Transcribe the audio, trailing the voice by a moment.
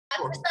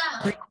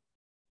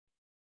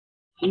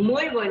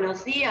Muy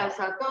buenos días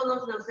a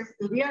todos los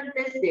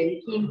estudiantes del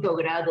quinto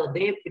grado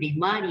de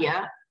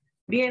primaria.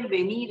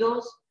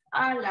 Bienvenidos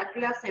a la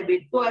clase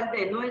virtual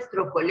de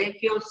nuestro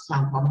colegio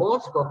San Juan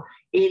Bosco.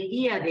 El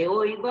día de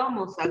hoy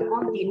vamos a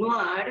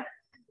continuar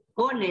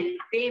con el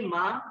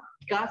tema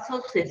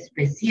casos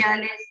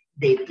especiales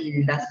de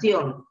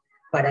tildación.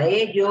 Para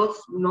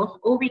ellos nos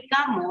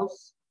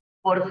ubicamos,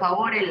 por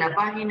favor, en la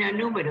página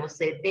número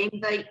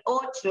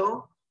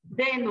 78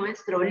 de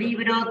nuestro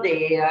libro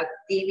de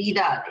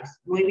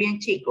actividades. Muy bien,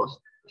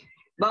 chicos.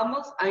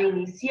 Vamos a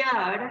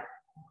iniciar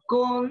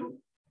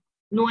con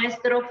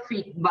nuestro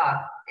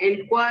feedback,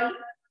 el cual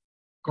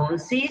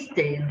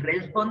consiste en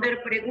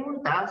responder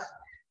preguntas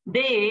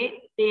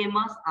de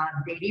temas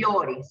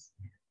anteriores.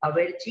 A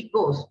ver,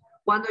 chicos,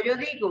 cuando yo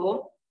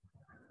digo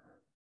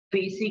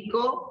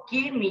físico,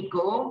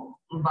 químico,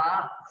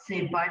 va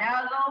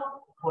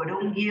separado por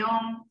un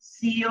guión,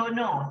 ¿sí o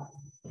no?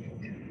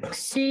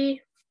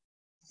 Sí.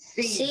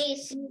 Sí.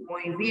 Sí.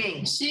 Muy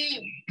bien.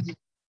 Sí.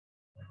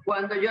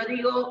 Cuando yo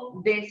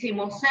digo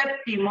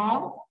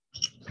decimoséptimo,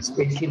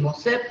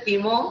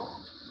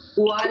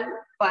 ¿cuál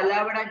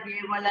palabra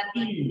lleva la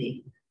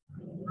tilde?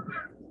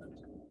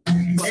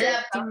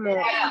 Séptimo.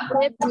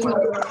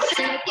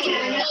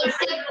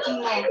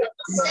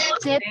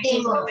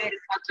 Séptimo. A ver,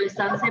 cuando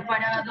están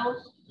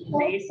separados,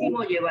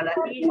 décimo lleva la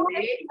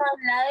tilde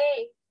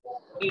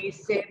y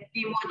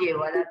séptimo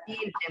lleva la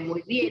tilde.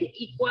 Muy bien.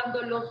 Y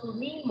cuando los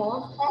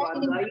unimos,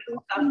 cuando hay un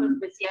caso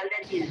especial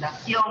de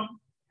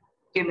tildación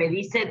que me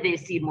dice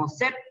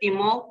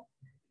decimoséptimo,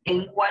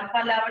 ¿en cuál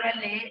palabra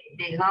le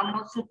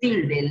dejamos su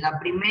tilde? ¿En la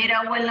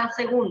primera o en la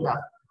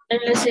segunda? En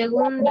la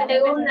segunda.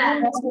 En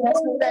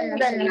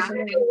la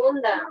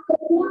segunda.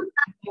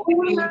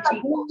 Muy bien,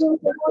 chicos.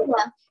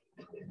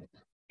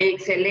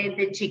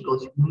 Excelente,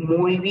 chicos.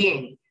 Muy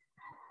bien.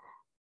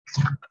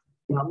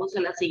 Vamos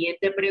a la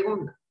siguiente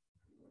pregunta.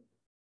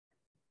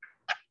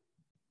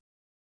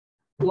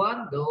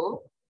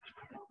 Cuando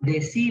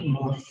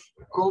decimos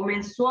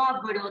comenzó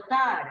a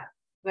brotar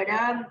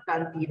gran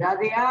cantidad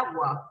de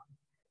agua,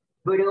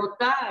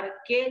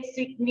 brotar, ¿qué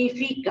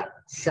significa?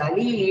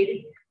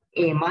 Salir,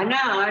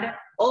 emanar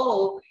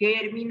o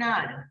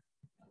germinar.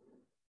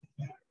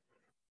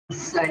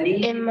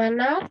 Salir.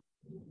 Emanar.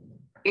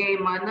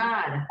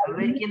 Emanar. A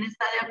ver, ¿quién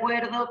está de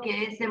acuerdo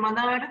que es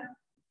emanar?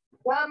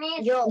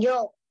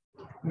 Yo.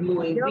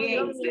 Muy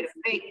bien,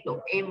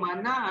 perfecto.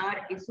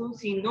 Emanar es un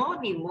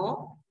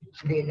sinónimo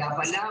de la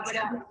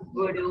palabra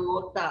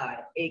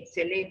brotar.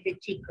 Excelente,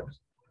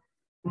 chicos.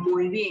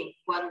 Muy bien.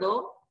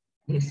 Cuando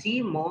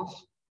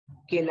decimos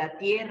que la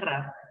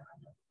tierra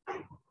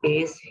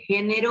es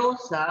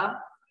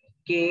generosa,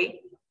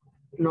 que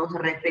nos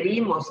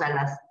referimos a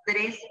las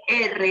 3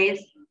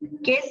 R's,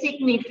 ¿qué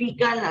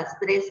significan las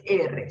 3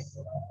 R's?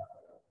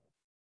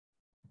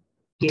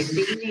 ¿Qué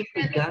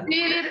significa?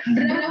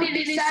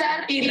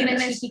 Reutilizar y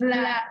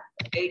reciclar.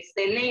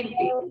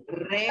 Excelente.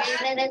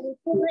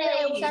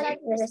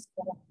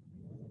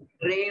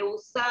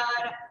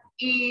 Reusar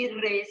y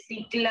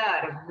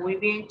reciclar. Muy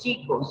bien,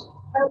 chicos.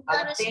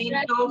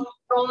 Atentos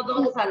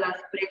todos a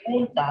las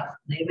preguntas.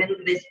 Deben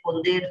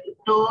responder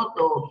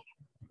todos.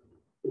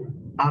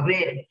 A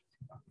ver,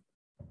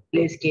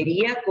 les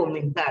quería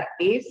comentar.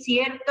 ¿Es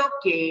cierto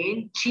que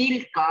en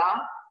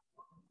Chilca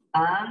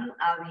han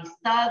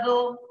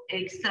avistado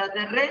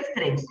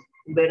extraterrestres?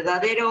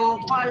 ¿Verdadero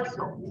o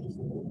falso?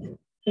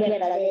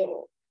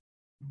 Verdadero.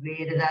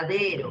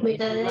 Verdadero.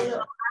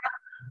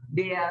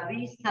 De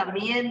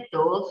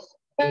avistamientos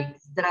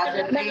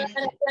extraterrestres.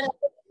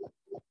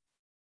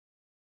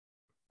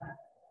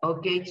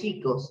 Ok,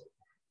 chicos.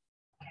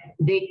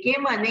 ¿De qué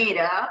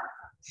manera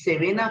se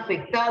ven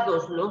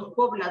afectados los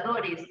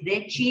pobladores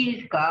de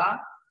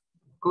Chilca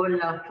con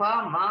la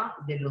fama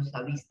de los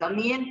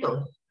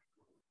avistamientos?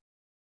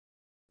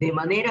 ¿De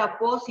manera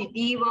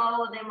positiva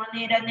o de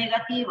manera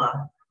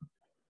negativa?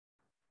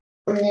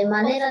 De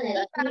manera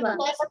negativa.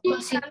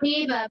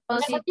 Positiva. ¿Por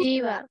qué es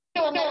positiva?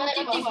 Se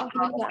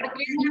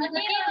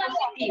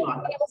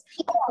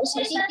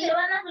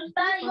van a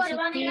asustar y se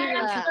van a ir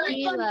a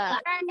turismo.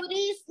 Trae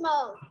turismo.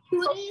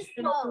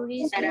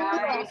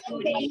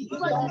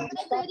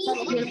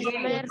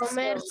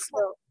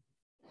 Comercio.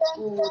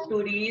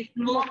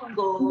 Turismo,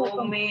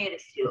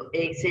 comercio.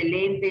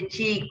 Excelente,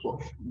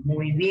 chicos.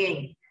 Muy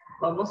bien.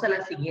 Vamos a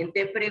la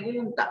siguiente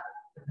pregunta.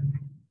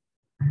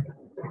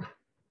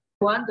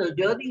 Cuando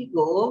yo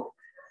digo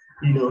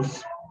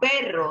los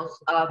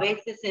perros a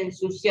veces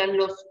ensucian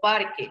los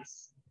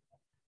parques,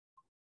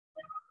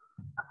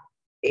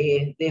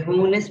 dejo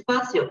un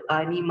espacio.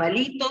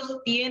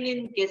 Animalitos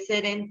tienen que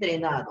ser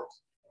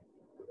entrenados.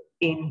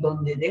 En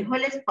donde dejo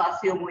el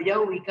espacio voy a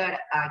ubicar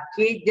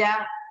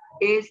aquella,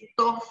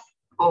 estos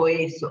o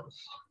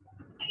esos.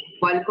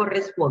 ¿Cuál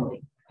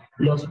corresponde?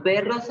 Los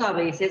perros a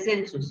veces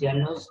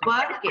ensucian los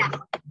parques.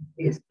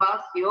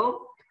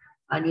 Espacio.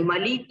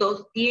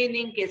 Animalitos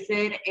tienen que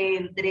ser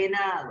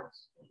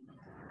entrenados.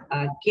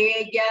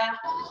 Aquella,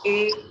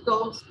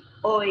 estos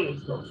o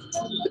esos?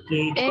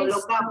 ¿Qué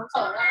colocamos?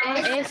 A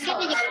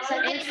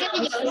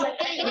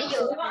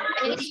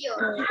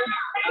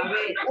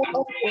ver,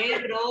 los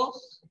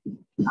perros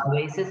a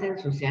veces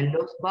ensucian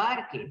los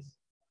parques.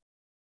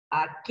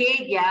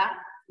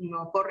 Aquella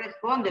no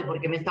corresponde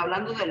porque me está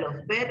hablando de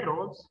los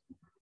perros.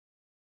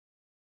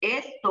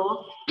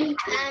 Estos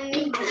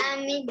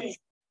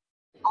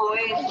o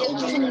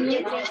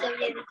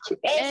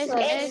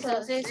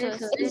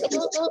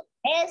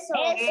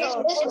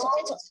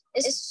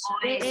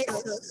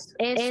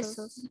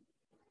esos.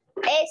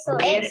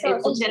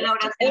 Escuchen la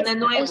oración de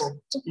nuevo.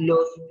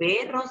 Los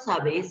perros a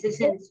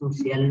veces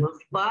ensucian los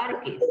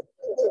parques.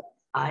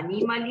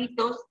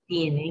 Animalitos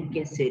tienen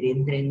que ser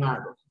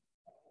entrenados.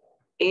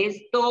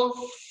 ¿Estos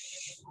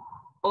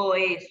o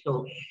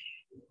esos?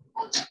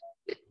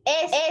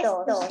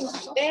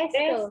 Estos. Tienen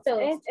que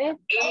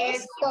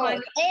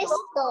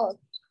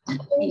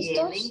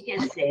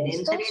ser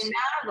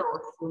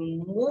entrenados.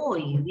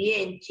 Muy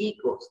bien,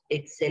 chicos.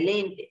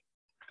 Excelente.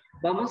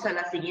 Vamos a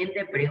la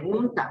siguiente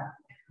pregunta.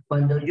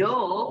 Cuando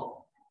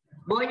yo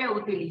voy a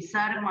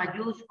utilizar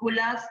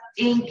mayúsculas,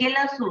 ¿en qué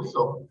las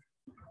uso?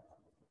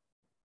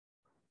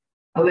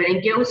 A ver,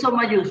 ¿en qué uso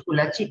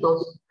mayúsculas,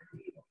 chicos?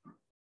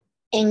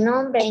 En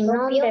nombre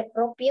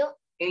propio.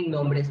 En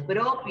nombres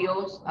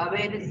propios. A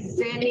ver,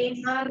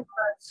 Celis, Jan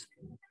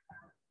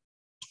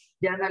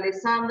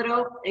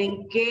Alessandro,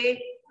 ¿en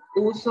qué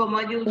uso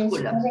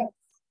mayúsculas?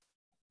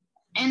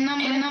 En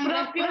nombre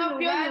propio,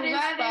 lugares,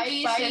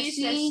 países,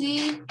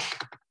 sí.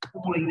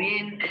 Muy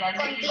bien.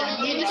 Ciudades.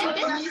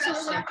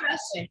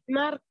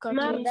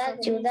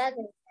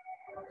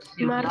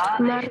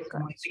 Ciudades,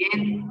 muy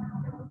bien.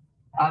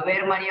 A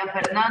ver, María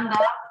Fernanda.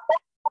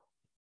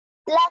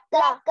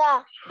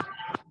 Placa.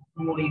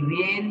 Muy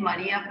bien,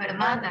 María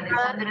Fernanda.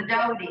 Alessandra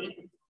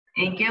Yauri,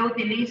 ¿en qué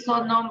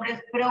utilizo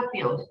nombres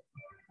propios?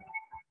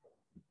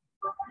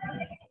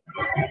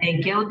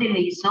 ¿En qué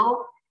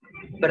utilizo?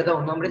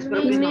 Perdón, nombres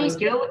propios no. ¿En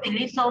qué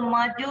utilizo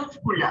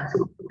mayúsculas?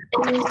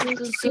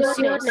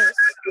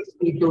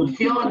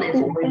 Instituciones,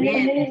 muy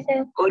bien.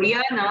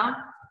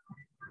 Oriana.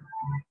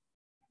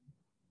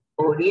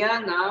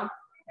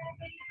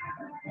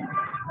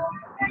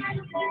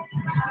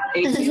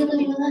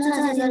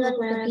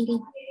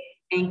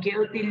 ¿En qué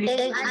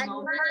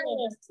utilizo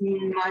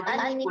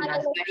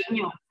mayúsculas,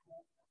 cariño?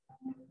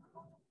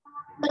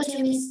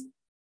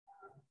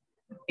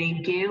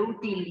 ¿En qué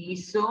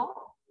utilizo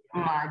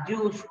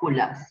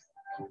mayúsculas?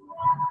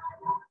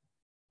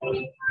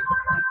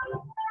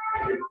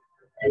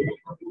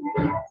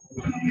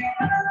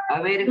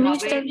 A ver,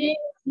 Javier,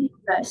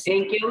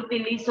 ¿en qué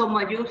utilizo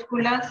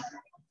mayúsculas?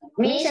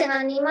 Mis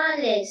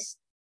animales.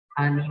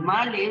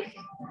 Animales.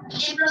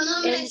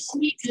 Siglas.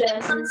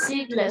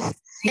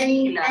 Siglas. Al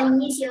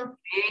inicio.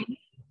 Bien.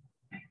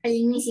 Al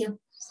inicio.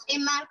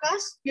 ¿En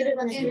marcas? Yo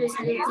reconocí la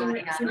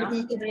siempre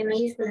que poner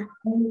mayúscula.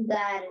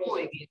 Dale.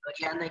 Muy bien,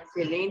 Oriana,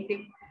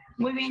 excelente.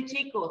 Muy bien,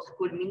 chicos,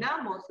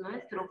 culminamos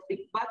nuestro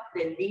feedback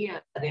del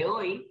día de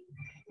hoy.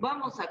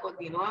 Vamos a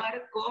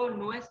continuar con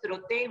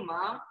nuestro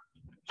tema,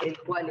 el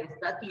cual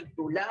está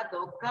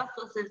titulado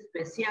Casos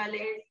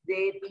especiales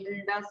de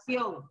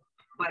tildación.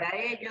 Para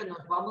ello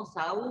nos vamos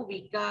a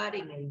ubicar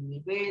en el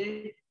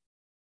nivel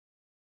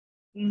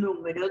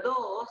número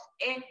 2,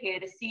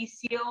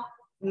 ejercicio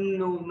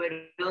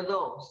número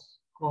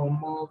 2.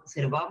 Como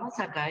observamos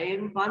acá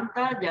en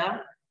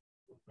pantalla,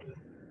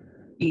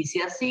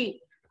 dice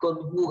así: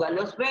 conjuga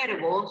los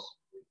verbos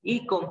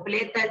y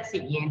completa el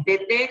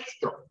siguiente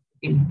texto.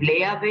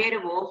 Emplea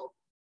verbos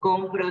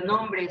con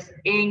pronombres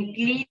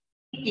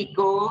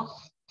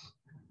enclíticos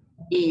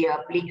y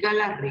aplica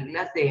las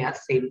reglas de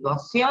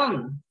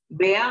acentuación.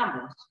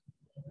 Veamos.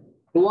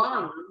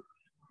 Juan.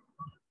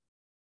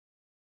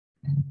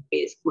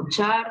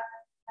 Escuchar.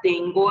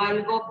 Tengo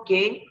algo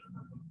que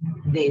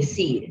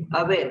decir.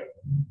 A ver.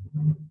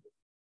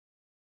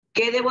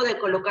 ¿Qué debo de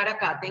colocar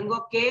acá?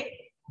 Tengo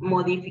que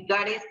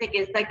modificar este que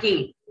está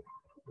aquí.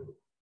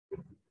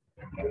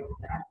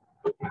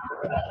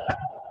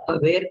 A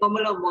ver, ¿cómo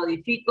lo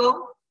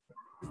modifico?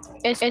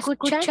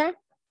 Escucha.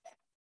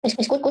 A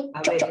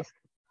ver,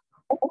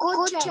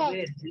 Escucha. a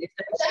ver, le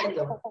está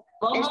diciendo.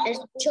 ¿Cómo?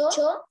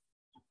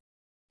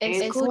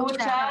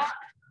 Escucha.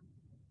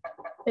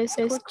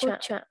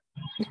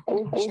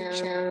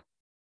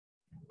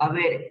 A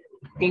ver,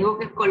 tengo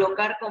que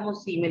colocar como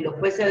si me lo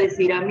fuese a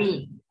decir a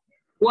mí.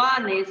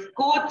 Juan,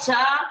 escucha.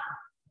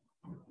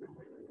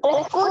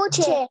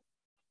 Escuche.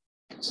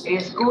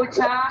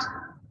 Escucha.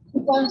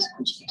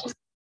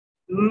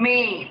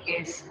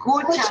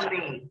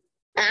 Escúchame.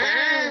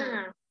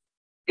 Ah.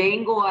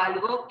 Tengo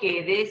algo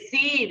que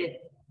decir.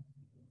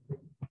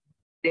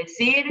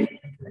 Decirte.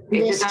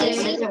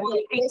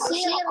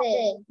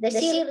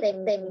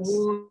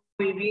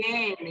 Muy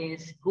bien,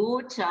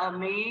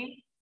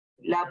 escúchame.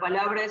 La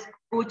palabra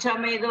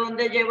escúchame,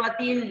 ¿dónde lleva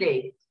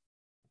tilde?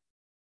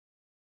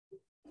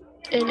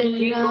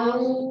 La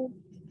U.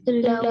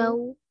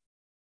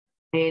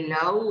 En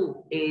la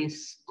U.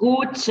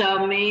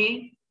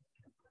 Escúchame.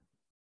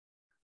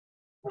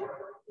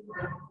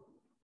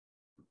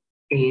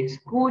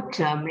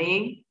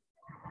 escúchame.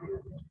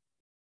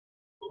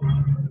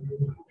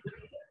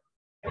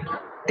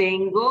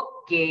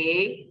 Tengo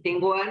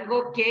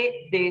algo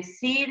que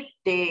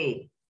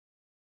decirte.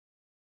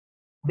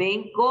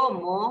 ¿Ven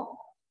cómo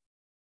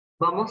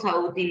vamos a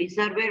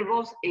utilizar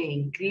verbos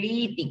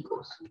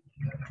enclíticos?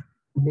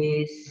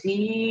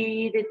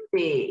 Decirte.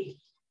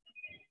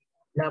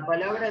 ¿La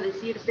palabra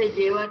decirte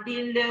lleva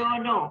tilde o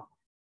no?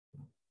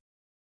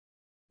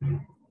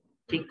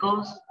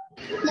 Chicos.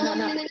 No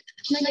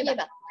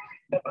lleva.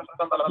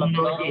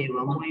 No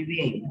lleva, muy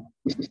bien.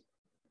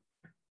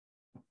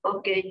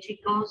 Ok,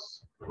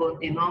 chicos,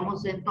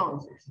 continuamos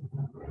entonces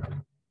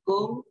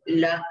con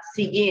la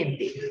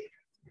siguiente.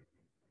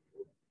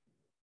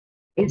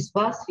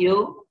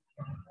 Espacio,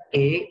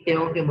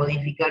 tengo que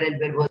modificar el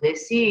verbo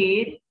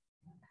decir.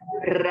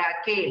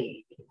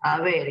 Raquel,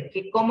 a ver,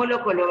 ¿cómo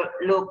lo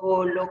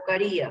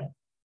colocaría?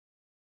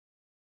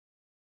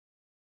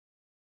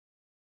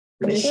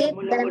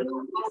 ¿Cómo lo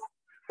coloco?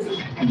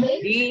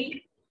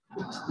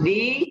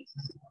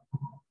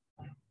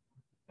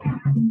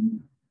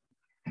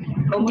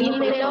 ¿Cómo lo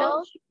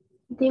coloco?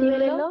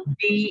 Dímelo.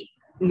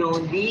 No,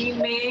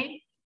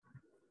 dime.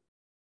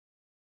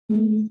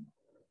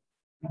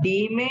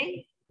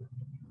 Dime,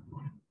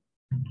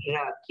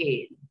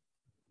 Raquel.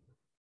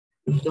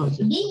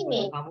 Entonces,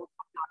 vamos a...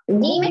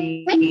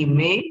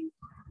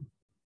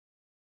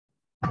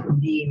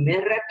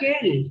 Dime,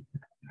 Raquel.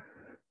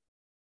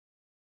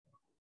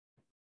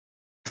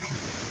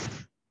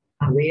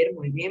 A ver,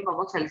 muy bien,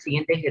 vamos al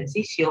siguiente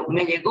ejercicio.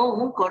 Me llegó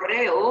un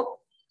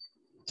correo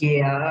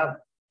que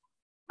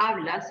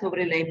habla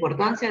sobre la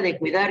importancia de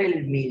cuidar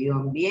el medio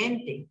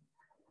ambiente.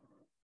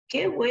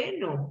 ¡Qué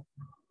bueno!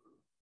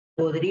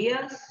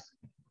 ¿Podrías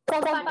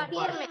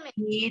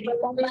compartir?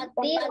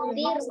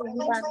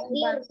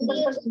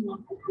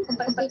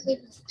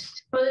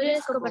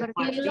 ¿Podrías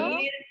compartirlo?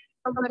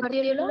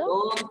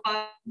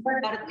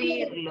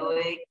 Compartirlo,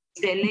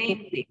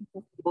 excelente.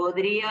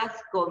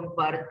 ¿Podrías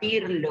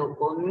compartirlo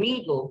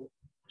conmigo?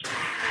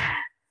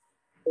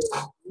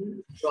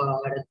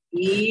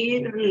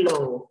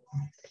 Compartirlo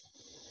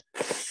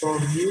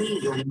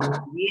conmigo, muy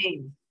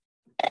bien.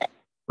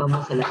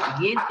 Vamos a la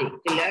siguiente.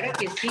 Claro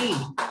que sí.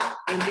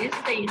 En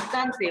este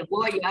instante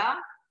voy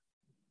a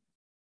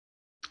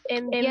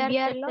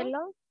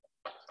enviártelo.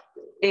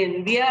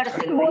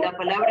 Enviártelo. Y la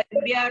palabra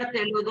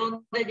enviártelo,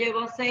 ¿dónde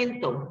lleva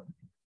acento?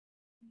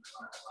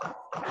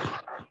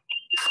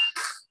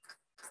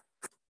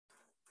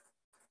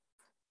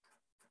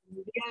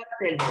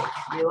 Enviártelo.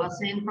 Lleva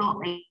acento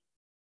en...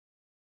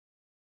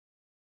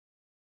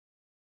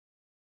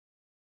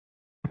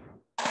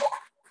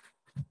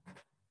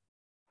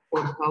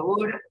 Por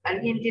favor,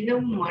 ¿alguien tiene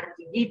un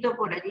martillito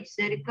por allí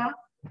cerca?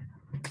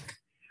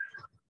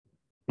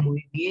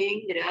 Muy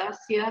bien,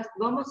 gracias.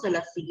 Vamos a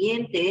la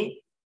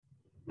siguiente.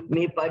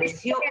 Me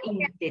pareció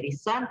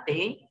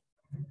interesante.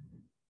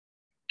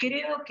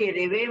 Creo que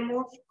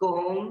debemos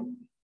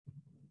con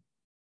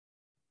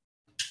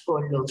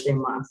los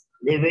demás.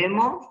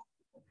 Debemos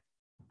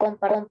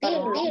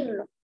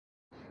compartirlo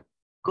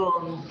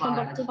con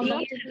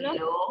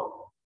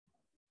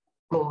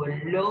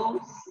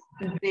los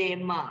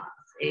demás.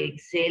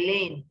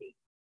 Excelente.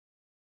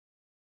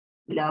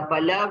 La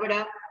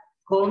palabra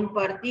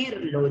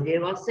compartirlo,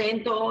 ¿lleva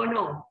acento o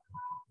no?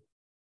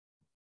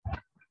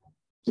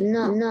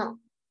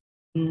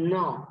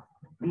 No.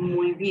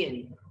 Muy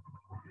bien.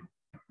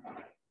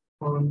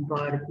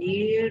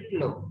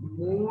 Compartirlo.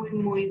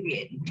 Muy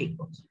bien,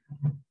 chicos.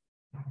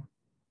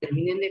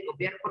 Terminen de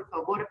copiar, por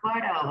favor,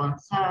 para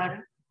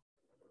avanzar.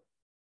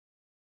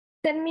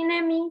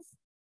 Terminé, Miss.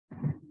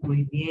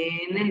 Muy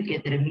bien, el que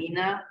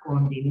termina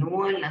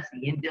continúa en la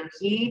siguiente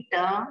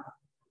hojita.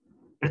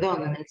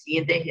 Perdón, en el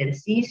siguiente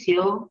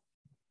ejercicio.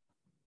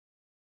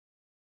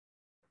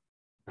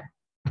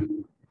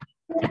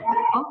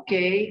 Ok,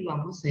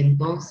 vamos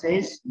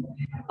entonces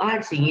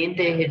al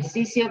siguiente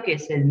ejercicio, que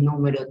es el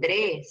número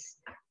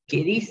 3,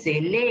 que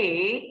dice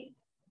lee.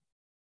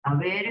 A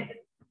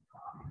ver,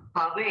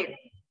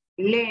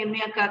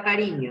 léeme acá,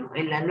 cariño,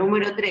 en la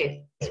número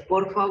 3,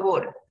 por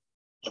favor.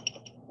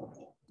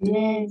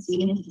 Lee el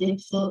siguiente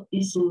texto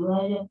y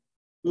subraya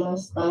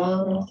las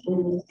palabras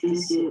en las que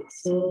se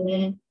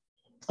ven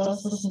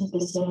casos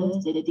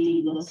especiales de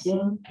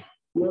tildación,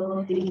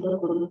 luego tilda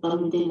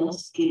correctamente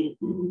las que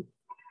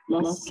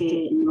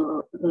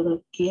no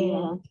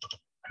requieran.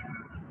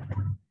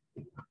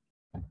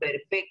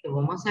 Perfecto,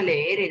 vamos a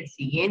leer el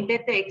siguiente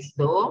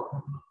texto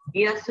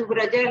y a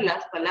subrayar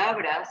las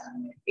palabras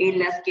en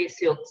las que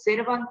se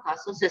observan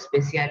casos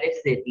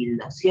especiales de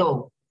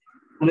tildación.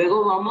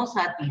 Luego vamos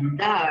a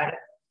tildar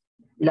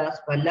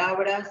las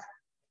palabras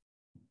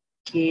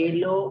que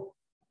lo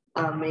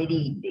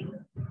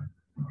ameriten.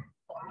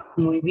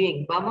 Muy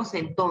bien, vamos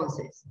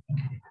entonces.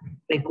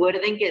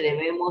 Recuerden que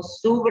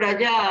debemos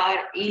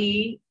subrayar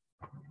y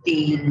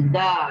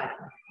tildar.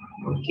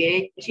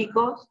 ¿Ok,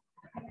 chicos?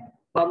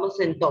 Vamos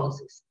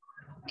entonces.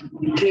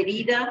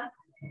 Querida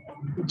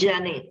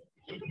Janet.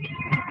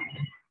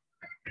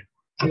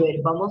 A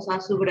ver, vamos a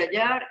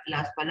subrayar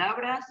las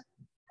palabras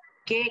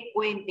que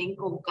cuenten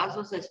con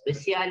casos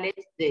especiales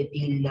de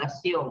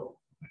tildación.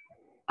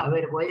 A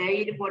ver, voy a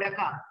ir por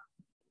acá.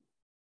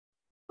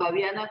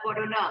 Fabiana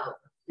Coronado,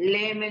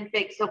 léeme el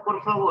texto,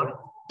 por favor.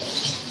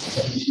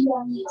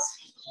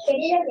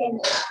 Querida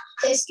Jenny,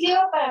 te escribo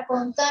para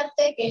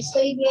contarte que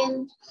estoy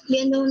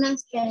viendo una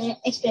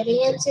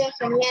experiencia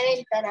genial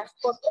en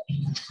transporte.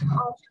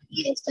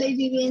 Y estoy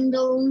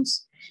viviendo un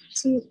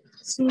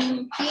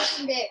sinfín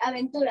de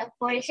aventuras.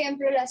 Por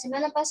ejemplo, la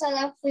semana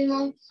pasada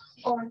fuimos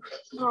con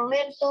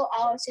Roberto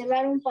a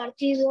observar un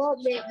partido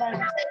de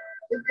baloncesto.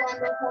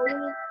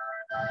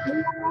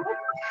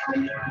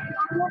 Y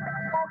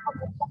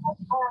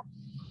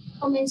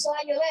comenzó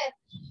a llover.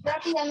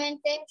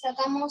 Rápidamente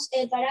sacamos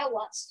el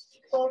paraguas.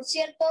 Por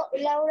cierto,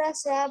 Laura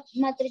se ha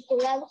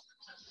matriculado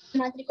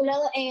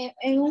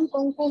en un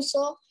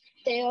concurso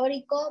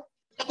teórico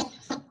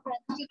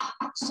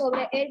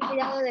sobre el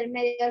cuidado del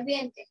medio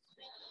ambiente.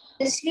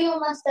 Te escribo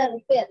más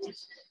tarde, cuídate.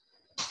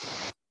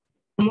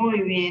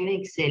 Muy bien,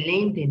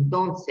 excelente.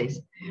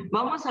 Entonces,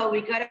 vamos a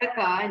ubicar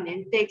acá en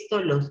el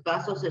texto los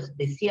casos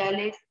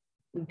especiales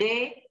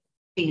de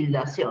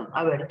tildación.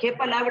 A ver, ¿qué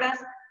palabras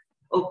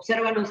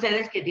observan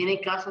ustedes que tienen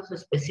casos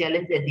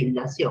especiales de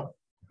tildación?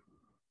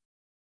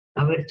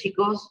 A ver,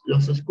 chicos,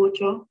 los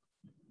escucho.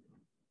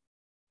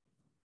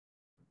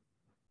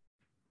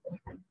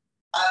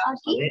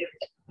 Aquí.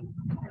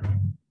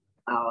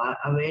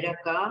 A ver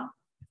acá.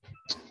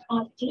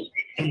 Aquí.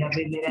 En la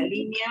primera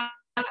línea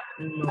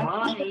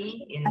no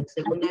hay. En la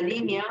segunda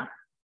línea.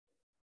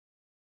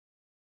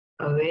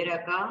 A ver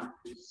acá.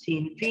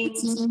 Sin fin.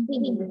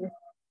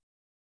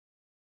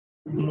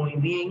 Muy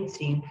bien,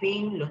 sin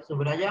fin, lo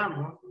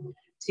subrayamos.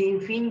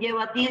 Sin fin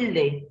lleva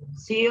tilde,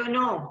 ¿sí o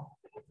no?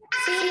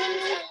 Sí.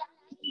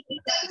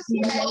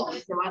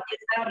 Se va a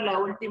quitar la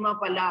última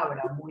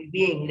palabra. Muy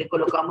bien, le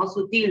colocamos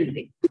su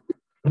tilde.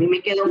 A mí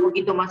me queda un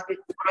poquito más que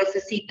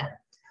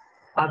gruesecita.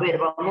 A ver,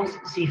 vamos,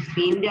 sin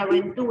fin de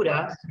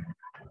aventuras.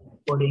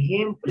 Por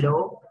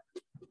ejemplo,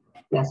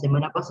 la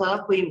semana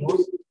pasada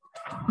fuimos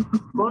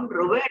con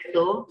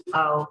Roberto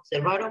a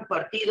observar un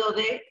partido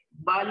de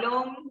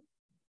balón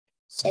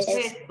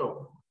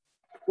cesto.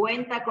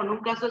 ¿Cuenta con un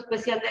caso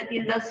especial de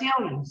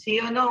tildación? ¿Sí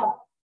o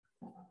no?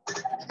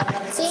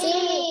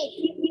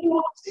 Sí.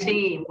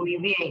 Sí, muy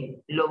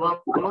bien. Lo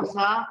vamos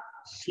a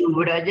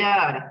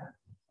subrayar.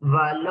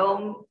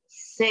 Balón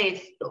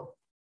cesto.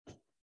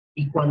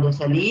 Y cuando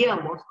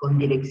salíamos con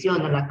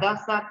dirección a la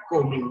casa,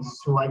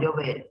 comenzó a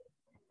llover.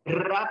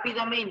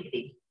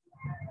 Rápidamente.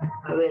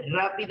 A ver,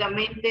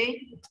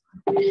 rápidamente.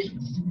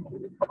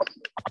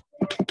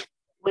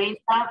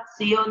 ¿Cuenta,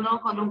 sí o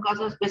no, con un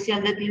caso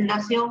especial de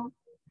tildación?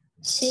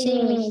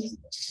 Sí.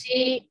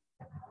 Sí.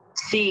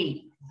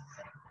 Sí.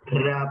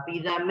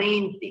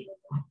 Rápidamente.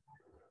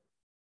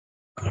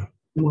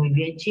 Muy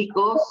bien,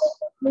 chicos.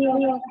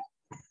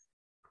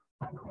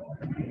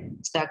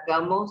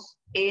 Sacamos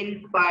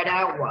el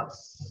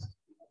paraguas.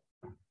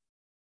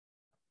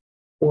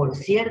 Por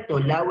cierto,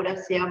 Laura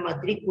se ha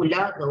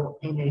matriculado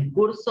en el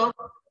curso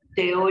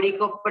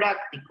teórico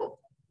práctico.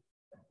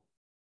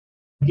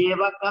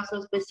 ¿Lleva caso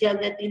especial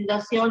de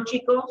tildación,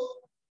 chicos?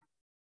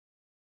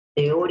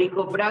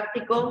 ¿Teórico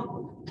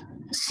práctico?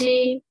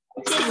 Sí.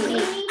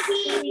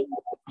 Sí.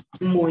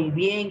 Muy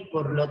bien,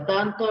 por lo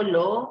tanto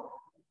lo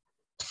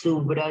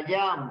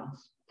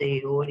subrayamos.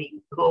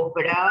 Teórico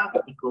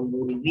práctico,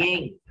 muy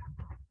bien.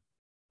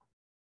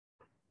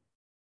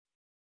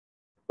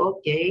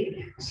 Ok,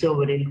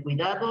 sobre el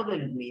cuidado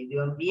del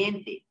medio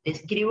ambiente. Te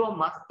escribo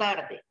más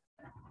tarde.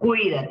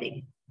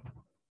 Cuídate.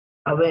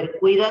 A ver,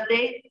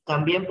 cuídate.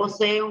 ¿También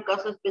posee un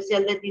caso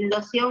especial de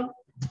tildación?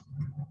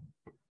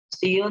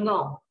 ¿Sí o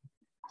no?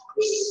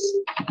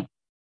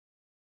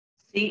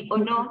 ¿Sí o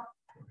no?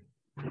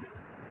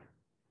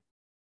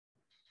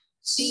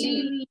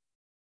 Sí.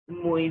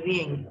 Muy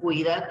bien,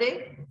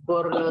 cuídate.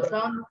 Por lo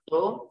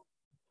tanto,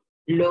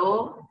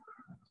 lo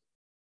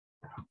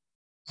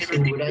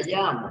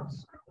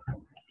subrayamos.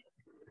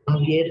 A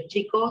ver,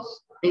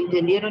 chicos,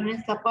 ¿entendieron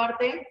esta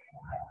parte?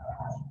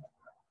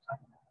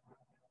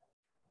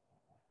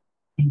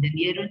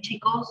 ¿Entendieron,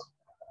 chicos?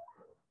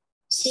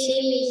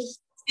 Sí.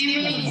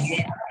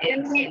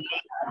 Excelente.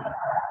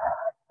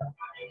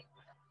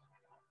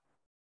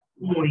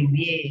 Muy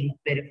bien,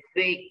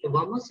 perfecto.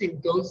 Vamos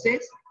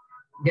entonces,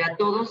 ya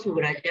todos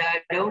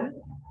subrayaron.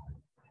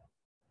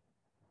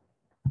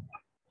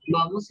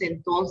 Vamos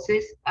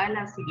entonces a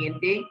la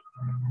siguiente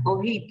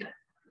hojita.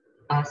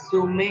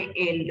 Asume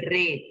el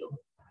reto.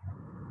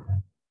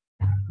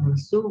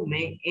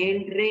 Asume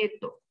el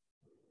reto.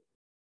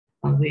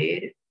 A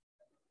ver.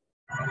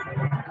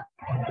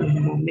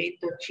 Un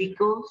momento,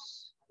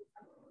 chicos.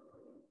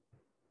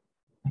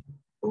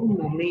 Un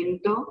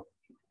momento.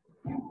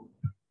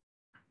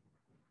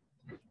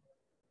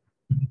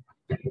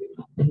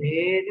 A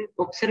ver,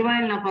 ¿observa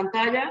en la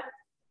pantalla?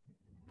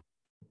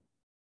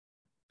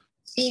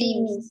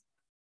 Sí.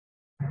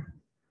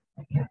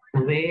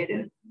 A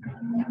ver.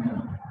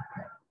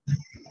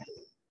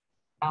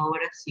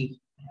 Ahora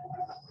sí.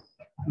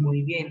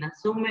 Muy bien,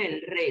 asume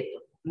el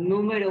reto.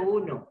 Número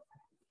 1.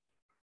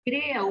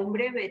 Crea un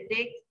breve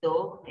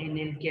texto en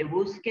el que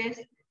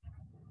busques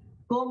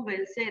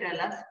convencer a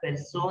las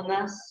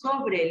personas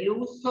sobre el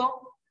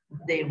uso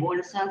de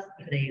bolsas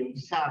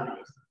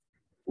reusables.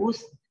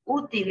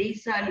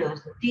 Utiliza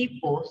los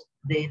tipos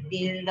de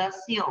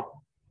tildación.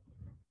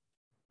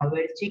 A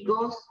ver,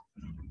 chicos,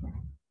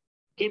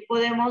 ¿qué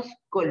podemos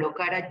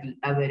colocar allí?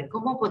 A ver,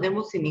 ¿cómo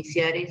podemos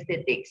iniciar este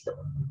texto?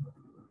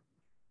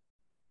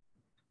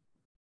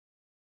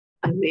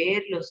 A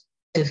ver, los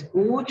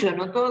escucho,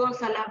 no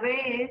todos a la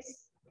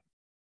vez.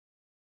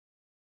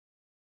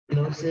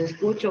 Los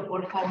escucho,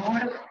 por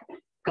favor.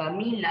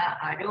 Camila,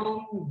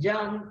 Aarón,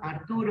 Jan,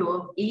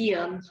 Arturo,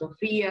 Ian,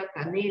 Sofía,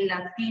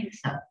 Canela,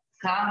 Tilsa.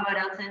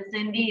 Cámaras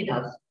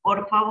encendidas,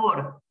 por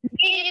favor.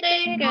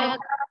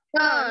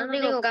 No,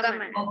 digo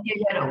cámara. Ok,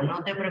 Aarón,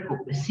 no te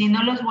preocupes. Si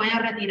no, los voy a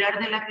retirar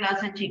de la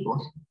clase,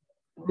 chicos.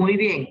 Muy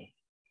bien.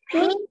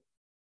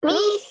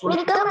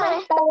 Mi cámara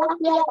está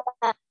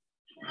bloqueada.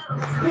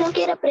 No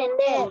quiero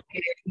prender. Ok.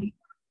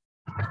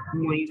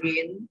 Muy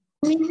bien.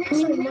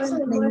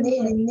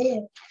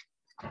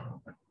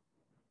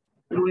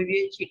 Muy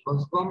bien,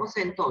 chicos. Vamos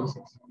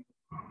entonces.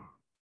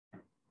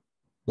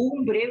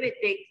 Un breve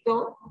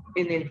texto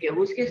en el que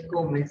busques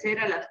convencer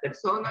a las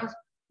personas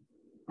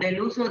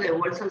del uso de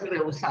bolsas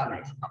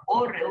reusables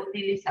o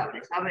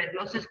reutilizables. A ver,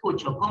 los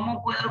escucho.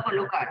 ¿Cómo puedo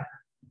colocar?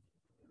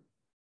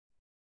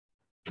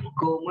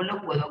 ¿Cómo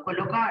lo puedo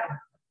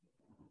colocar?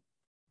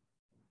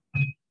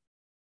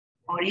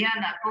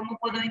 Oriana, ¿cómo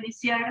puedo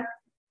iniciar?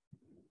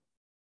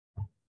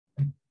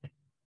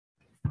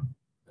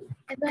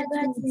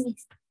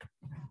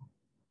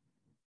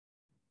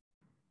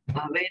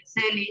 A ver,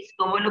 Celis,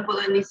 ¿cómo lo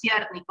puedo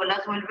iniciar?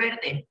 Nicolás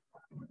Valverde.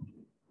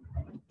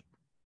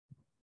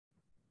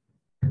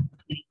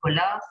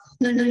 Nicolás.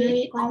 Cuando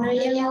llego a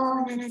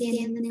una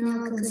tienda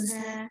tengo que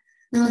usar,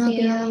 no que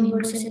llevar mi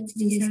bolsa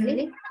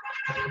reutilizable.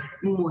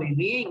 Muy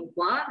bien.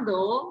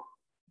 ¿Cuándo?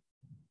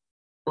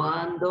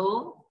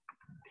 Cuando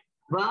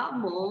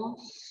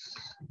vamos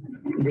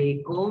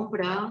de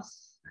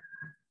compras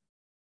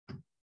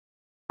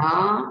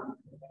a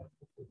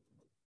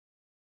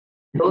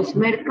los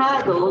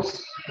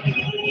mercados.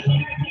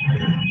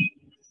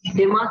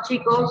 ¿Qué más,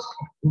 chicos?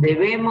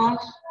 Debemos.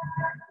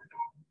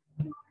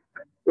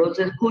 Los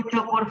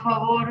escucho, por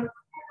favor.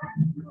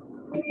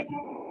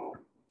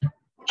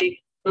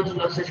 Chicos,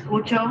 los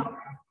escucho.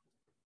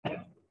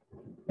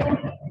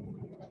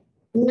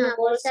 Una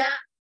bolsa.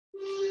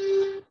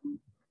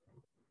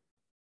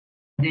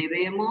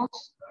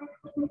 Debemos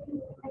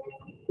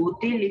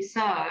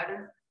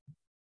utilizar.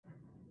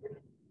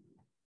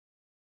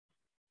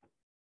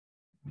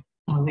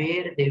 A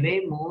ver,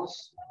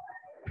 debemos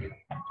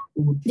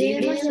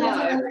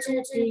utilizar.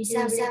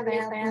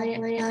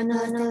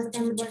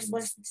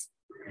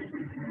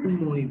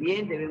 Muy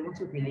bien, debemos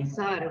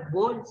utilizar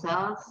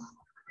bolsas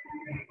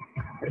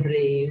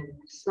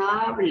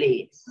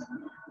reusables.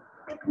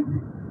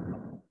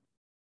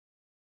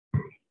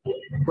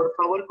 Por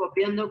favor,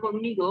 copiando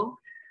conmigo,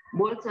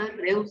 bolsas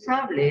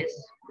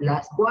reusables,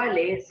 las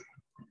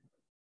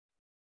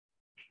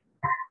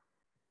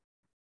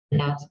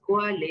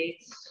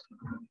cuales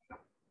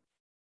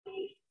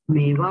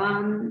me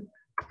van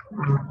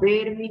a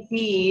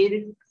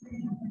permitir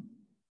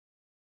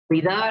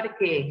cuidar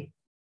que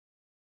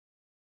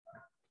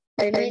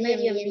El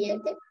medio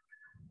ambiente.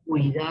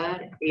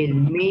 cuidar el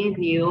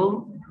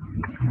medio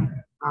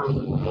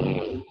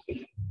ambiente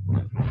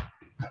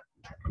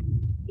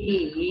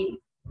y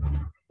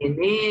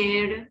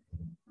tener,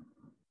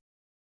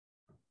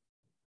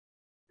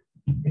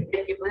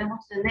 ¿qué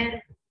podemos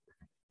tener?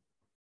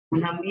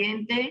 Un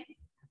ambiente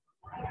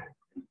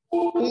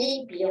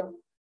Limpio.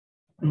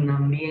 un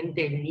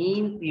ambiente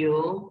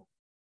limpio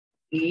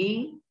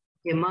y,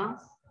 ¿qué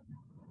más?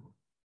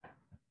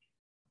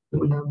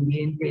 Un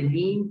ambiente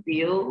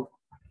limpio.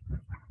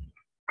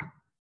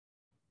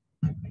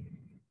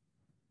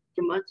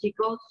 ¿Qué más,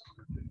 chicos?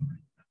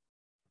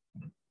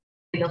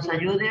 Que nos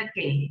ayude a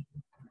qué?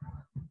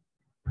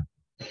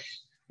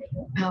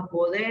 A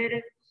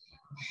poder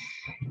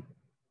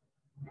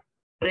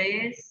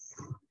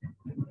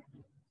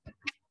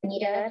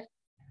Mirar.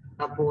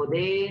 a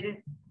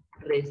poder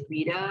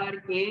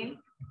respirar, ¿qué?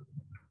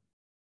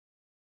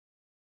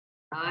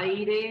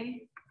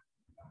 Aire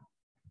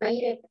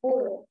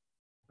puro.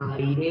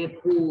 Aire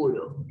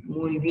puro.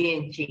 Muy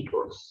bien,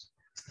 chicos.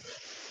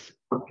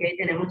 Ok,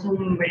 tenemos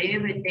un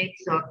breve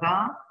texto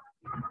acá.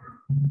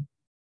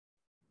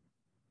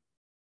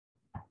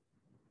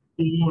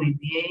 Muy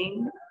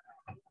bien.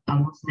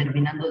 Estamos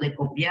terminando de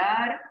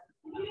copiar.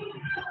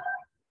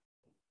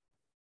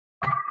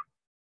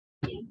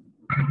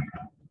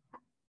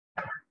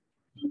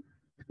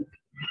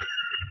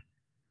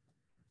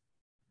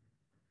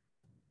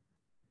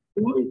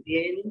 Muy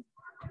bien.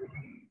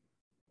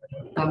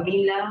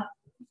 Camila,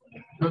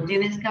 ¿no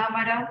tienes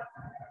cámara?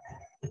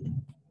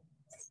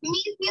 Mi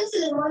Dios, se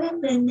demora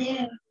en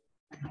prender.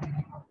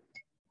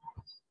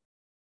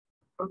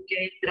 Ok,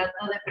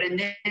 trato de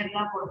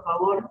prenderla, por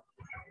favor.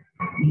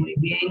 Muy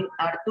bien.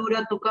 Arturo,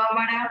 tu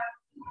cámara.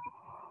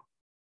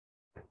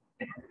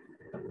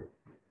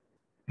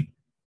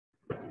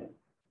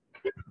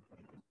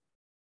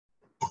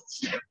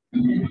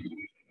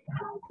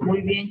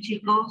 Muy bien,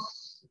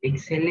 chicos.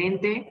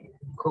 Excelente.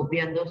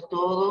 Copiando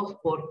todos,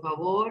 por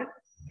favor,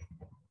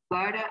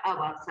 para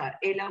avanzar.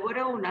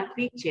 Elabora un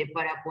afiche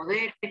para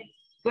poder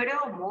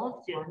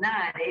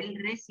promocionar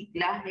el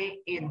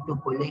reciclaje en tu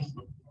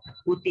colegio.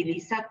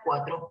 Utiliza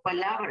 4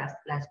 palabras,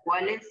 las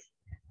cuales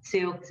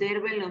se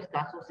observen los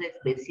casos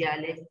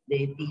especiales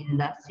de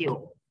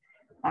tildación.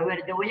 A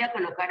ver, te voy a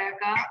colocar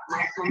acá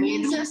más o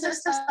menos. Me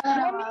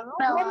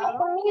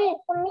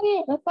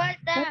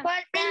falta.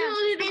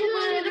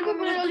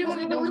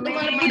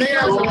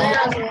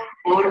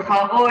 Por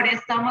favor,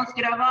 estamos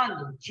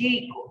grabando,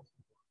 chicos.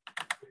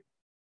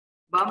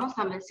 Vamos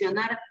a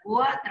mencionar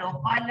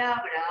 4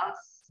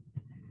 palabras,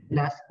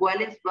 las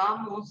cuales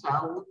vamos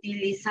a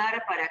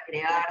utilizar para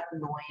crear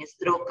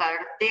nuestro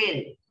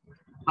cartel,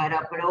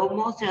 para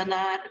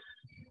promocionar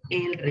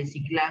el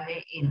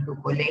reciclaje en tu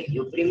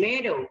colegio.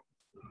 Primero,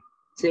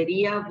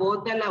 sería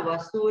bota la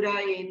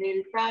basura en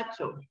el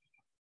tacho.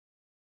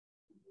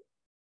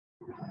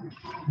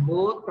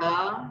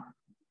 Bota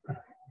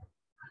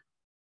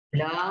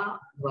la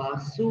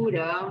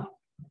basura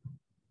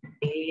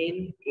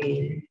en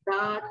el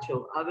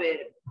tacho. A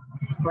ver,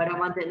 para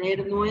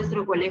mantener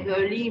nuestro colegio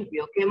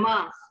limpio. ¿Qué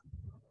más?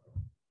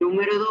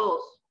 Número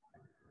 2.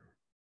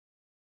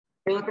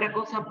 ¿Qué otra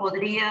cosa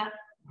podría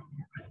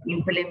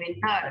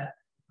implementar?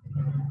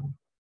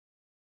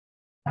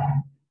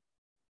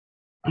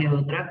 ¿Qué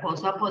otra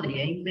cosa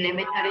podría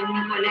implementar en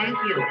mi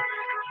colegio?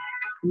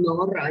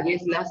 No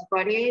rayes las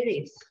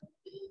paredes.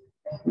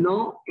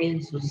 No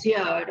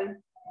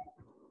ensuciar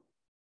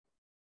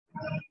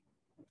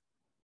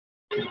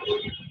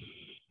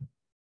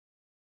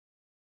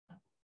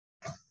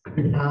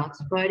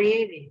las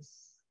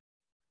paredes.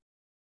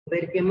 A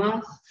ver, ¿qué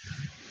más?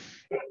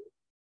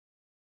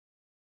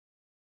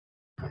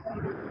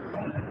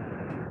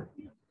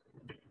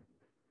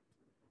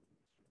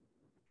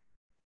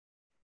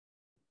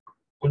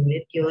 A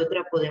ver, ¿qué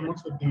otra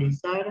podemos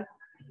utilizar?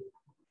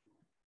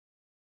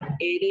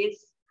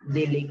 Eres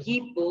del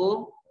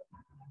equipo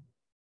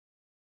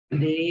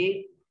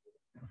de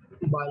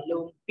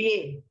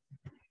balompié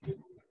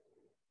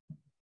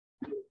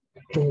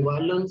o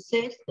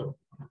baloncesto.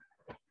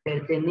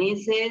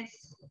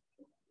 Perteneces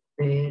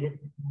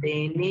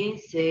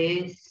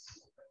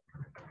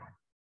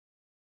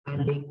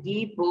al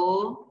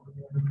equipo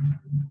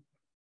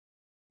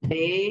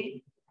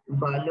de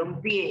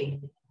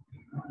balompié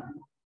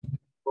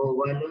o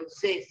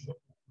baloncesto.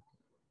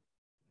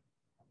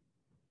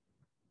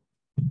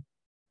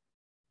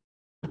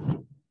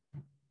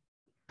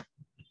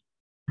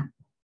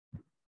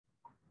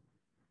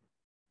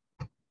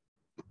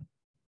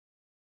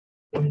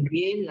 Muy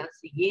bien, la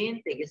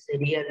siguiente, que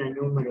sería la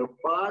número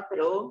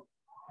 4.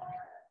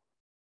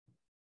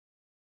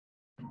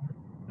 A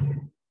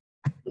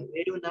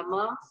ver, una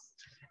más.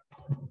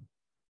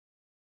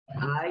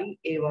 Hay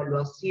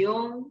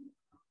evaluación.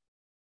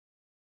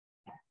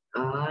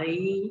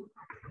 Hay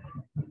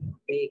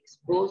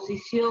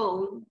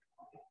exposición.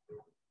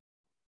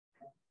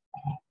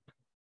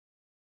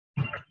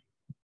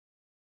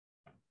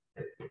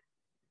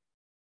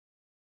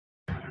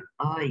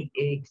 Hay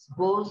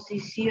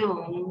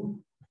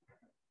exposición.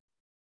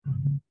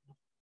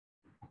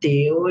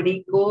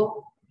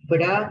 Teórico,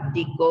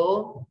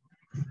 práctico.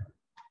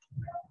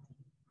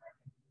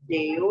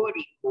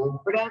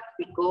 Teórico,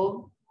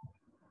 práctico.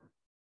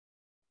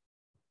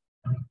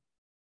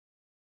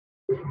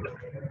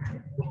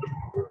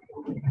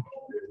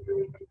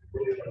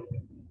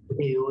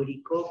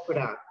 Teórico,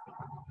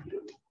 práctico.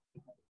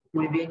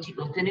 Muy bien,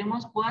 chicos.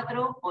 Tenemos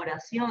 4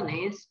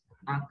 oraciones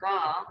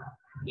acá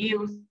y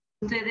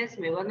ustedes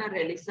me van a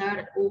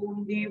realizar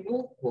un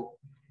dibujo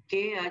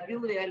que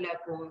ayude a la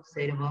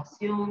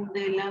conservación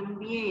del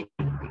ambiente.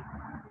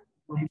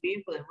 Muy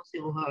bien, podemos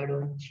dibujar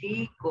un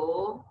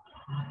chico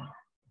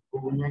o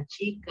una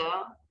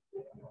chica.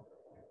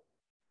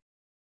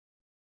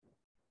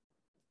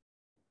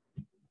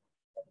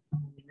 No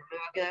me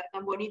va a quedar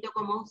tan bonito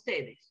como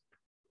ustedes.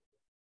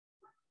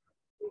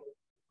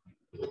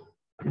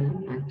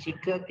 Una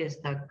chica que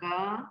está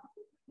acá.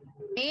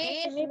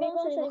 ¿Me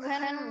vamos a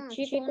dibujar un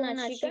chico,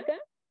 una chica?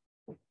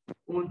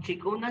 Un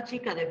chico, una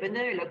chica,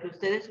 depende de lo que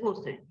ustedes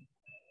gusten.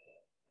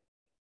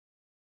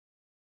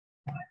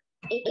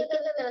 ¿Y qué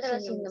estás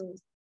haciendo?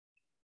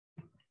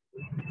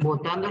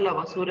 Botando la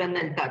basura en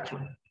el tacho.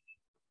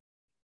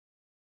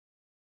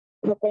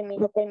 Lo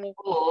permito.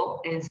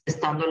 O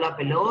encestando la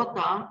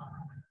pelota.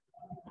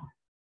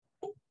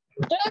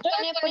 Yo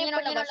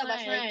ponía la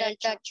basura en el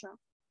tacho.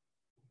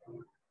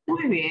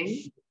 Muy bien.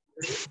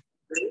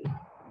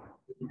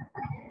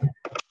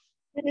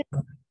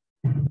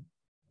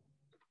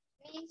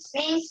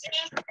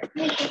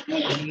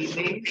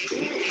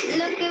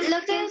 Lo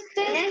que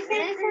ustedes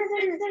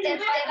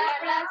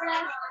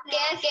palabras que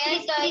ha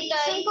escrito ahí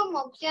son como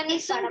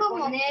opciones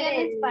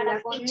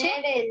para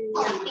poner el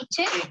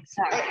afiche.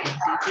 Exacto.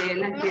 Si se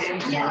las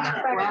quieren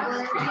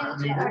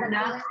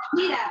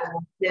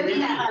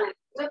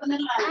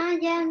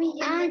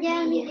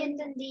Ya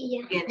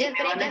entendí.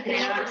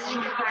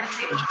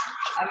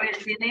 A ver,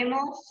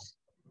 tenemos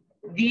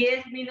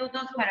 10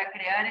 minutos para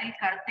crear el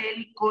cartel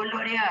y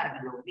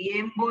colorearlo.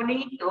 Bien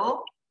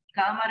bonito.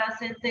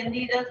 Cámaras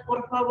encendidas,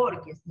 por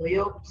favor, que estoy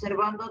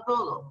observando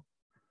todo.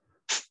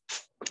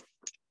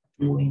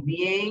 Muy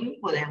bien,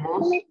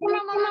 podemos...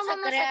 Vamos a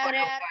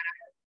crear.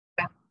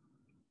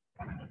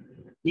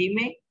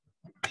 Dime.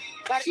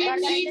 Sí,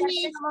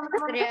 vamos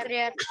a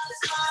crear.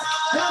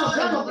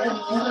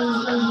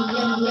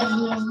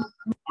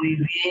 Muy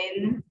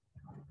bien.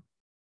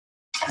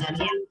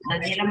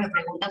 Daniela me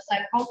pregunta,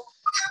 ¿saco?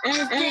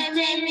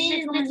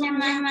 ¿Cómo se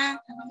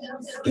llama?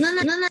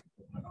 No.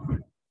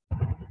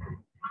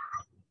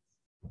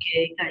 Ok,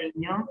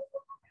 cariño.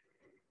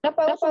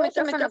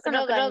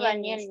 No creo,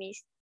 Daniel,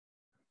 Miss.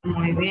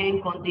 Muy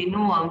bien,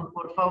 continúan,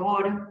 por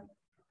favor.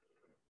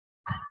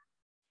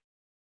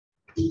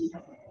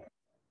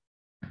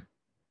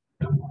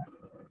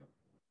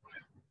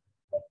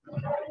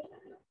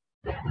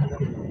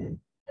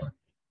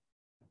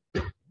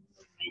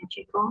 Bien,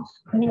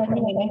 chicos. Mira. Ok.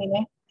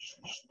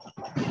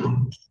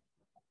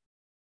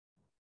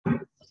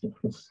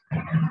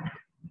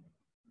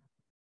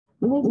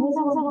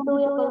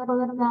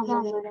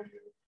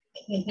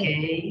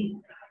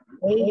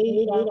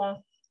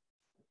 Mira.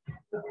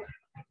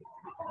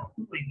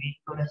 Muy bien,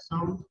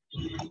 corazón.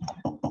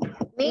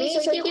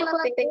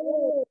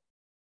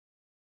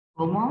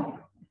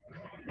 ¿Cómo?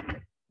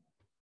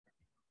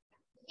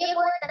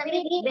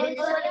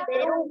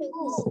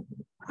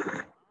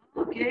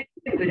 Ok,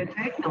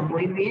 perfecto,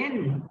 muy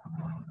bien.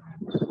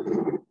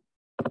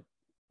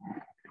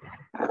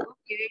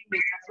 Ok,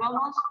 mientras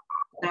vamos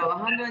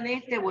trabajando en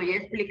este, voy a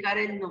explicar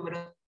el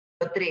número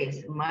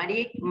 3.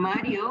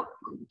 Mario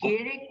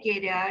quiere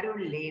crear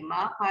un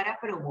lema para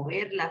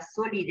promover la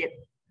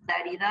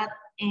solidaridad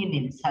en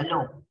el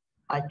salón.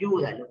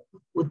 Ayúdalo.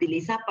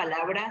 Utiliza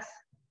palabras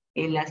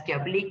en las que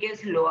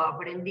apliques lo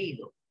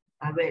aprendido.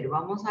 A ver,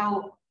 vamos a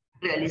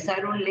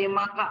realizar un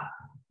lema acá.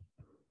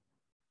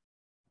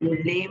 Un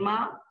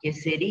lema que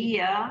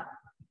sería...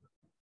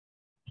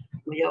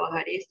 Voy a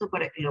bajar esto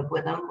para que lo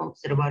puedan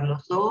observar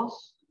los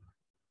dos.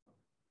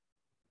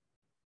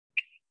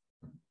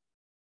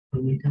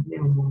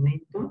 Permítanme un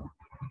momento.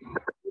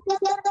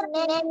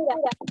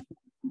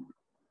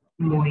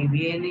 Muy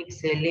bien,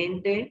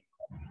 excelente.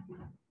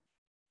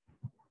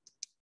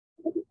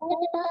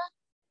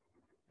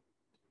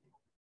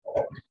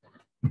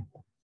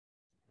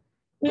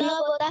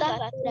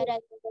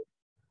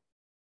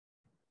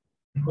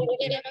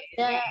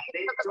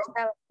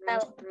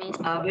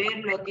 A ver,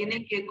 lo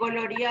tienen que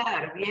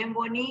colorear, bien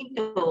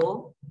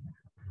bonito.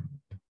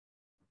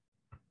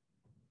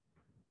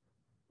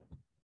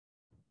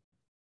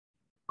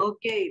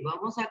 Ok,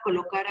 vamos a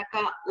colocar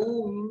acá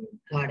un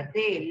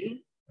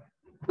cartel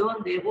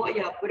donde voy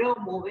a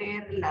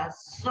promover la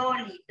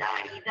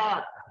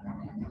solidaridad.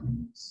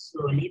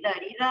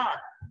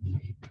 Solidaridad.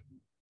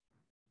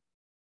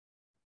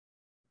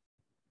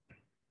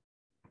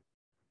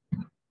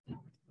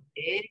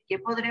 ¿Qué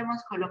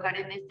podremos colocar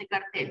en este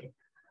cartel?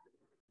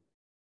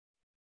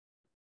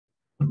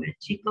 A ver,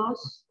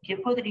 chicos, ¿qué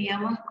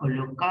podríamos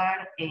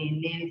colocar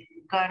en el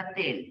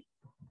cartel?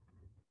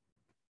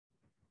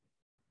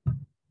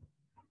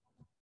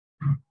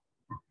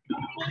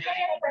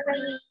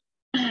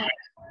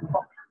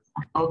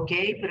 Ok,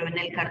 pero en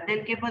el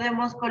cartel, ¿qué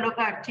podemos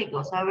colocar,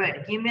 chicos? A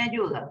ver, ¿quién me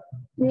ayuda?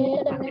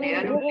 A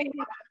crear un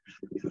lema.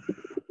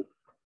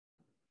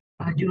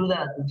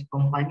 Ayuda a tus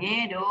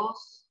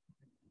compañeros.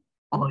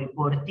 Hoy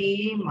por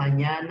ti,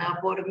 mañana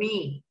por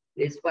mí.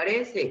 ¿Les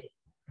parece?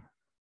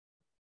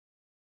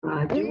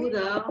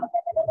 Ayuda.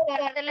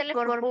 ¿Carteles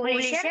por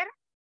publisher?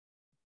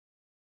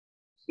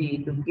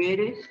 Si tú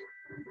quieres.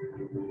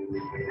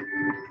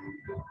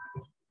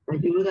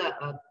 Ayuda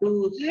a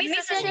tus...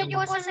 Yo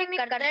puse mi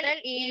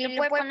cartel y le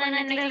puedo poner en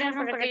el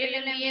teléfono para que yo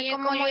le envíe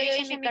como yo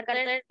hice mi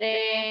cartel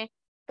de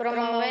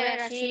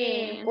promover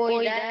así,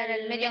 cuidar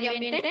el medio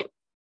ambiente.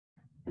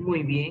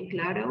 Muy bien,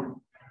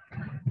 claro.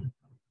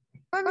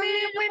 Pues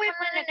mire, lo voy a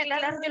poner en el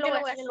teléfono, yo lo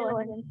voy a hacer.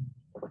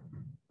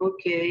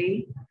 Ok.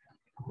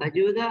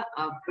 Ayuda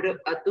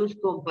a tus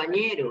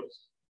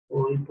compañeros.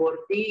 Hoy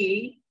por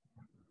ti.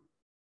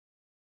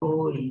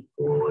 Hoy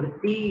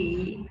por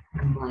ti.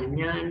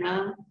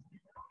 Mañana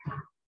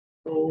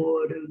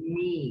por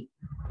mí.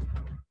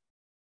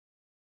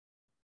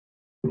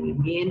 Muy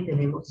bien,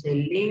 tenemos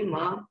el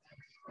lema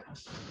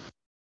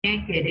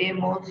que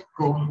queremos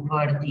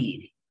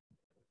compartir.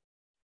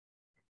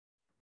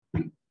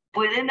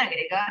 Pueden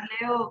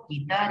agregarle o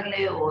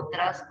quitarle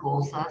otras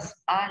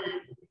cosas al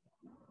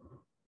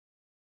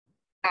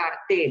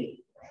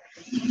cartel.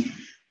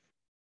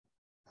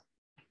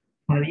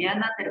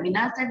 Fabiana,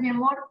 ¿terminaste, mi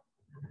amor?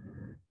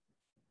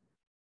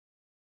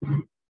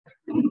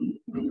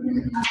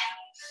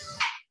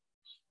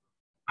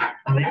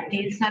 A ver,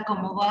 Tilsa,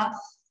 ¿cómo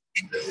vas?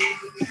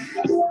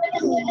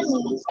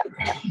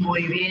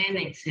 Muy bien,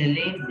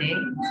 excelente.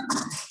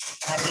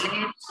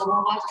 Arlet,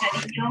 ¿cómo vas,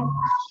 cariño?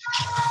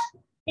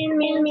 Bien.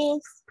 Muy bien.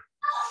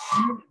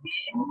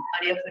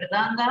 María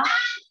Fernanda.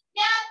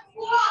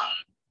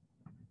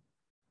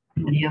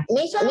 María.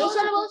 ¿Me hizo algo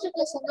su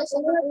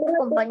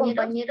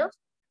compañeros?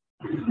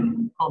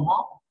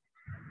 ¿Cómo?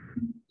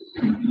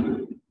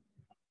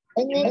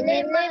 En el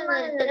lema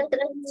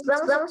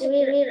vamos a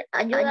escribir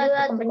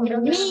ayuda a tu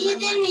compañero. ¡Ya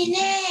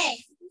terminé!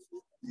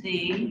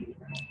 Sí.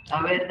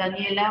 A ver,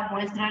 Daniela,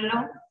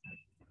 muéstralo.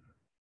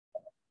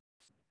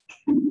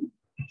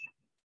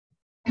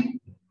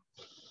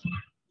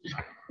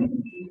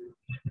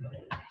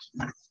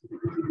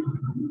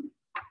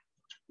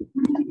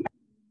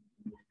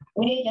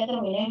 Oye, ya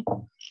terminé.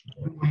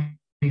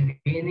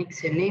 Muy bien,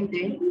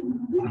 excelente.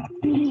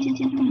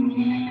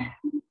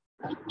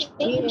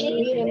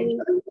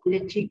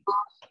 Miren, chicos,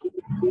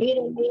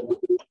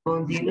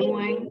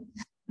 continúen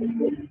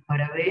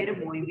para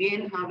ver. Muy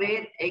bien, a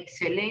ver,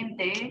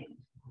 excelente.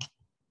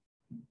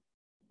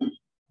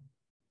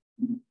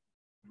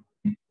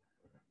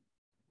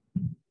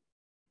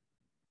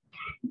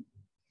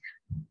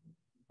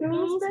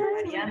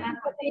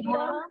 Mariana,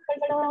 continúa.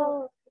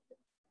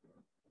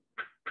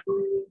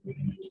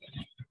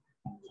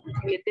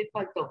 ¿Qué te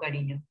faltó,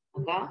 cariño?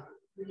 ¿Acá?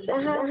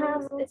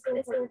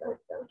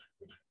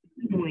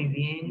 Muy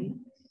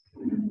bien.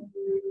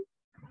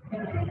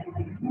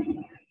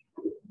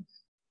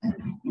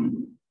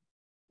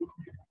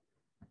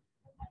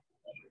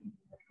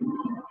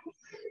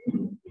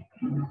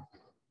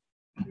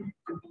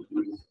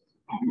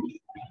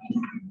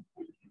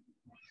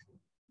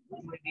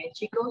 Muy bien,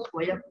 chicos,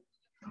 voy a...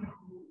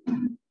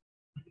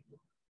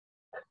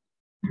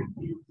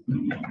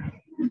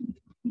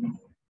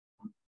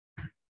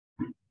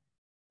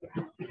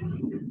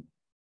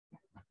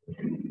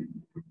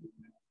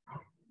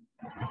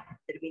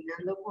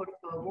 Terminando, por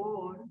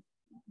favor.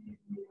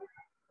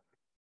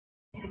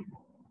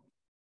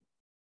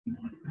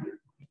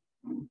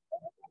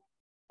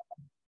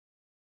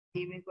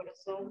 Dime,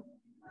 corazón.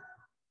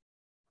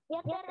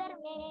 Ya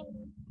terminé.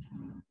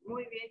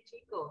 Muy bien,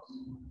 chicos.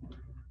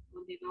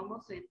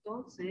 Continuamos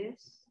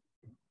entonces.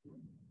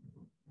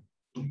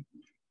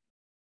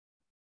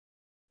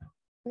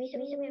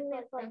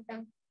 Me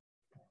faltan.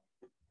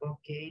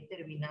 Ok,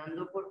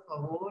 terminando, por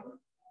favor.